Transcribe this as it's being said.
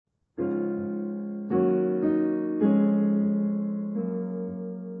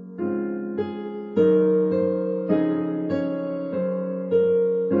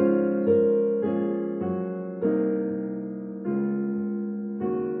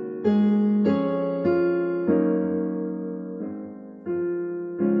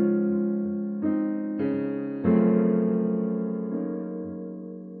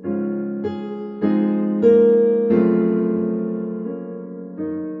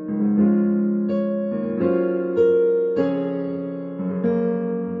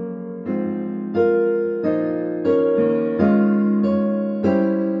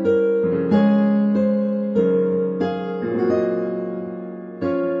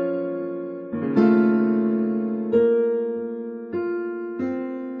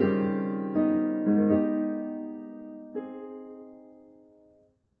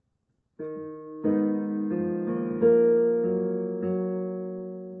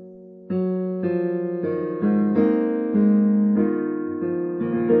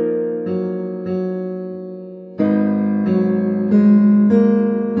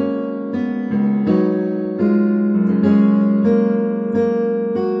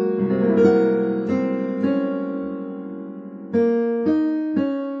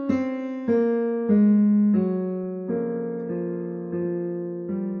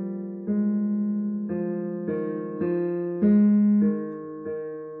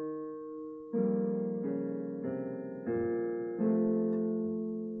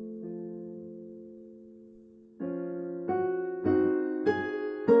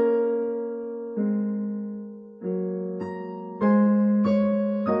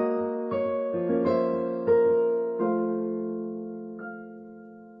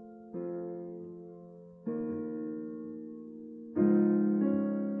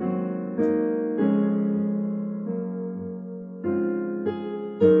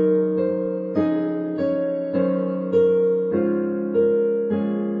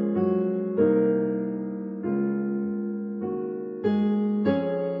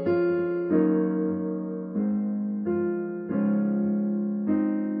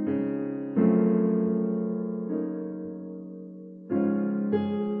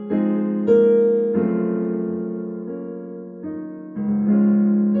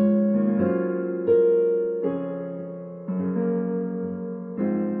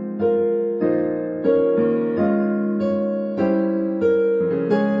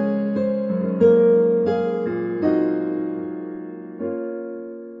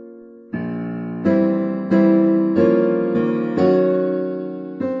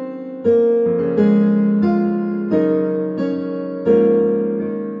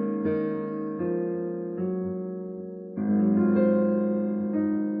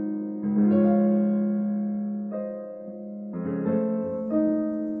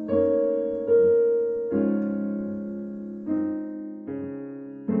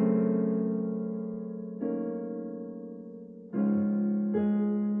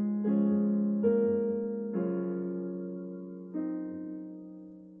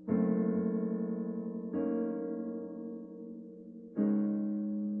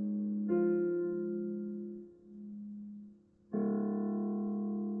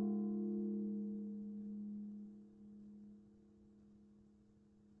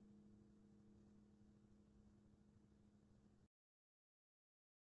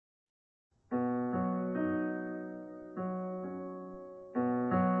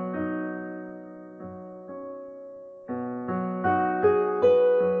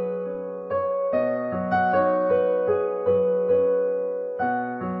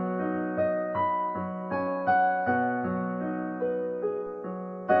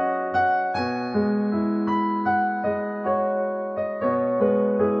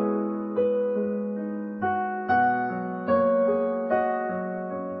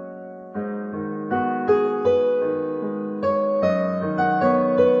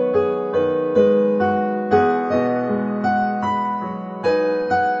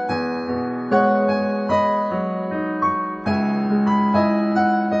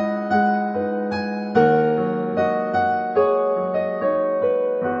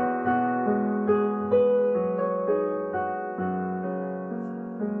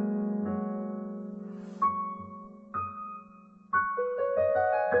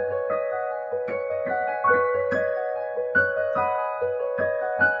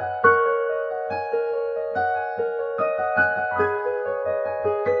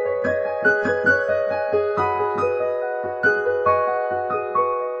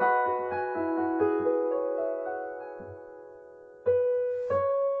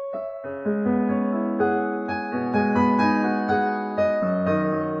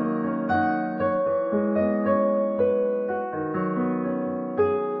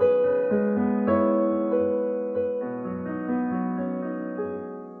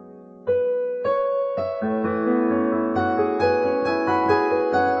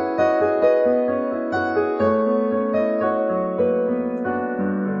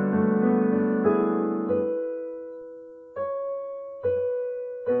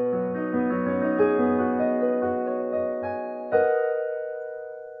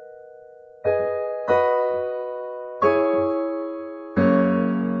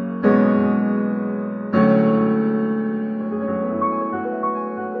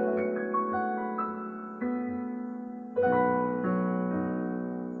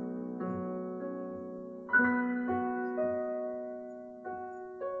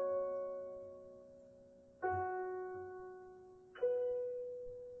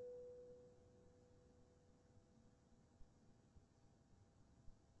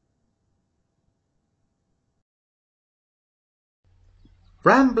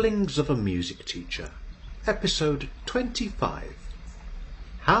Ramblings of a Music Teacher, Episode 25.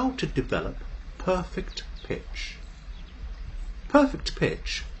 How to Develop Perfect Pitch. Perfect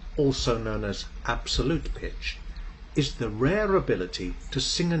pitch, also known as absolute pitch, is the rare ability to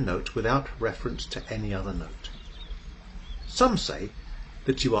sing a note without reference to any other note. Some say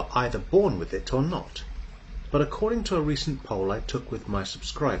that you are either born with it or not, but according to a recent poll I took with my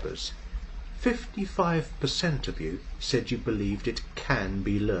subscribers, 55% of you said you believed it can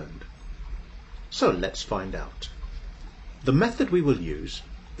be learned. So let's find out. The method we will use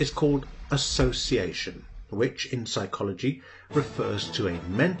is called association, which in psychology refers to a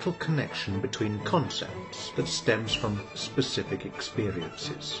mental connection between concepts that stems from specific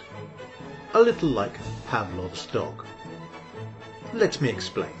experiences. A little like Pavlov's dog. Let me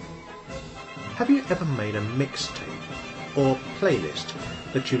explain. Have you ever made a mixtape or playlist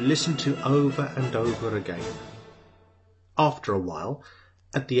that you listen to over and over again? After a while,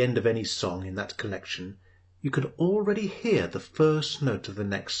 at the end of any song in that collection, you could already hear the first note of the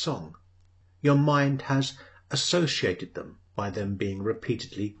next song. Your mind has associated them by them being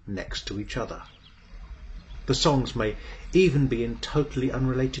repeatedly next to each other. The songs may even be in totally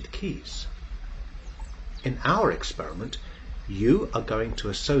unrelated keys. In our experiment, you are going to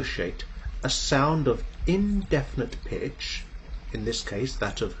associate a sound of indefinite pitch, in this case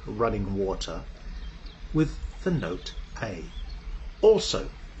that of running water, with the note A. Also,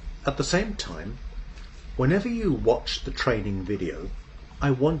 at the same time, whenever you watch the training video,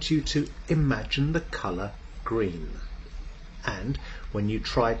 I want you to imagine the colour green. And when you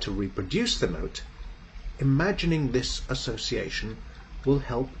try to reproduce the note, imagining this association will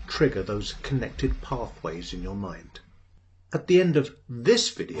help trigger those connected pathways in your mind. At the end of this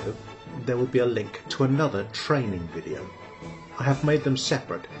video, there will be a link to another training video. I have made them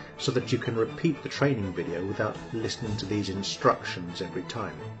separate so that you can repeat the training video without listening to these instructions every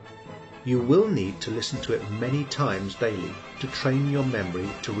time. You will need to listen to it many times daily to train your memory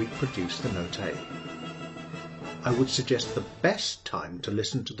to reproduce the note A. I would suggest the best time to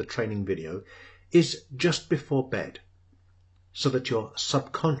listen to the training video is just before bed, so that your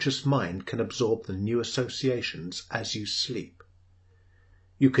subconscious mind can absorb the new associations as you sleep.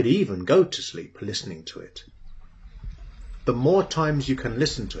 You could even go to sleep listening to it. The more times you can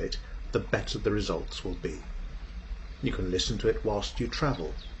listen to it, the better the results will be. You can listen to it whilst you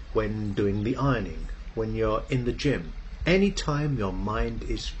travel, when doing the ironing, when you're in the gym, any time your mind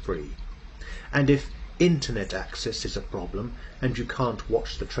is free. And if internet access is a problem and you can't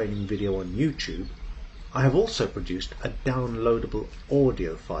watch the training video on YouTube, I have also produced a downloadable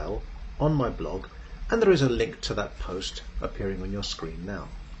audio file on my blog, and there is a link to that post appearing on your screen now.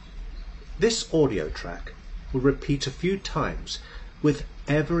 This audio track will repeat a few times with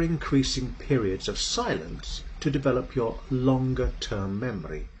ever-increasing periods of silence to develop your longer-term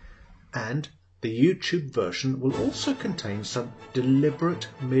memory, and the YouTube version will also contain some deliberate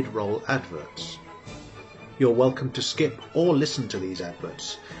mid-roll adverts. You're welcome to skip or listen to these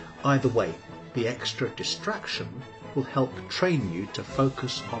adverts. Either way, the extra distraction will help train you to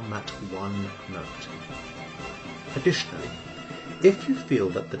focus on that one note. Additionally, if you feel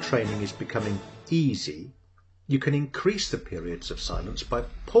that the training is becoming easy, you can increase the periods of silence by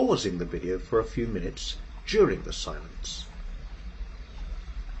pausing the video for a few minutes during the silence.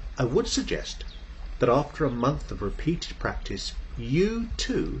 I would suggest that after a month of repeated practice, you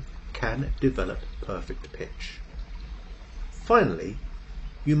too can develop perfect pitch. Finally,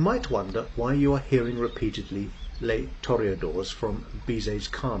 you might wonder why you are hearing repeatedly Les Toreadors from Bizet's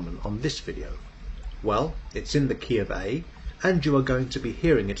Carmen on this video. Well, it's in the key of A, and you are going to be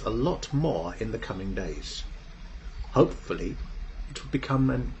hearing it a lot more in the coming days. Hopefully, it will become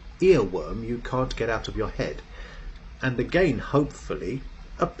an earworm you can't get out of your head, and again, hopefully,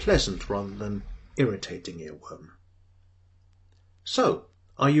 a pleasant rather than irritating earworm. So,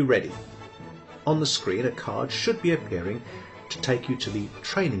 are you ready? On the screen, a card should be appearing to take you to the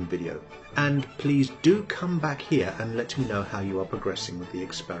training video, and please do come back here and let me know how you are progressing with the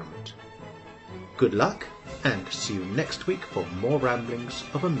experiment. Good luck, and see you next week for more ramblings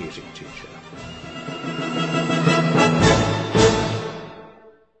of a music teacher.